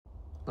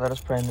Let us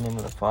pray in the name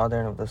of the Father,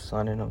 and of the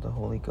Son, and of the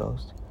Holy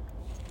Ghost.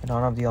 In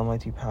honor of the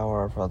almighty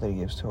power our Father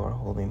gives to our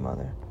Holy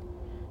Mother.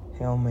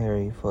 Hail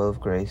Mary, full of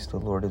grace, the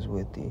Lord is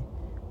with thee.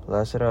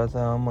 Blessed art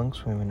thou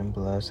amongst women, and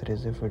blessed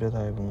is the fruit of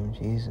thy womb,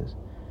 Jesus.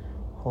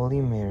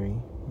 Holy Mary,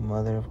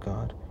 Mother of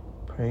God,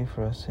 pray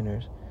for us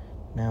sinners,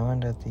 now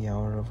and at the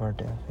hour of our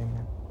death.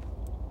 Amen.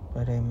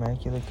 By the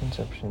Immaculate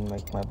Conception,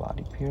 make my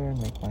body pure,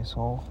 and make my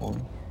soul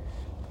holy.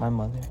 My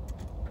Mother,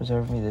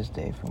 preserve me this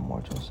day from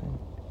mortal sin,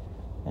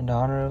 in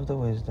honor of the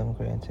wisdom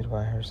granted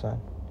by her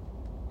Son.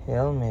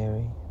 Hail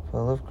Mary,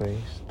 full of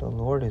grace, the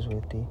Lord is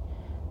with thee.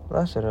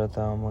 Blessed art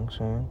thou amongst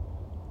women,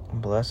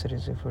 and blessed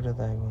is the fruit of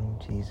thy womb,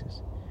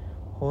 Jesus.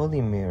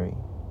 Holy Mary,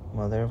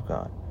 Mother of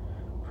God,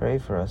 pray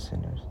for us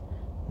sinners,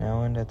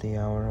 now and at the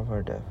hour of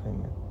our death.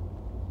 Amen.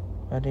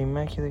 By the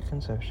Immaculate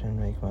Conception,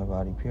 make my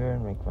body pure,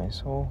 and make my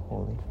soul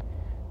holy.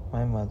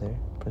 My Mother,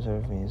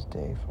 preserve me this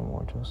day from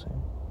mortal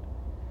sin.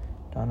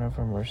 In honor of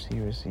her mercy,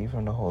 receive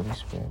from the Holy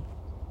Spirit.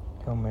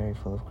 Hail Mary,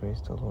 full of grace,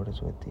 the Lord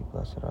is with thee.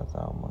 Blessed art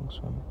thou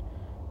amongst women,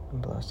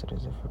 and blessed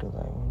is the fruit of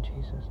thy womb,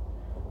 Jesus.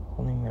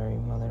 Holy Mary,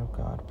 Mother of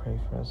God, pray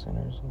for us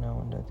sinners, now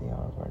and at the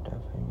hour of our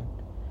death. Amen.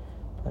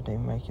 By the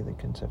Immaculate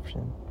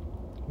Conception,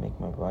 make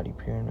my body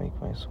pure, and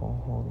make my soul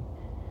holy.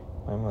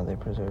 My Mother,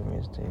 preserve me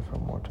this day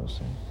from mortal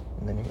sin.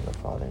 In the name of the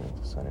Father, and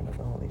of the Son, and of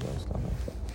the Holy Ghost. Amen.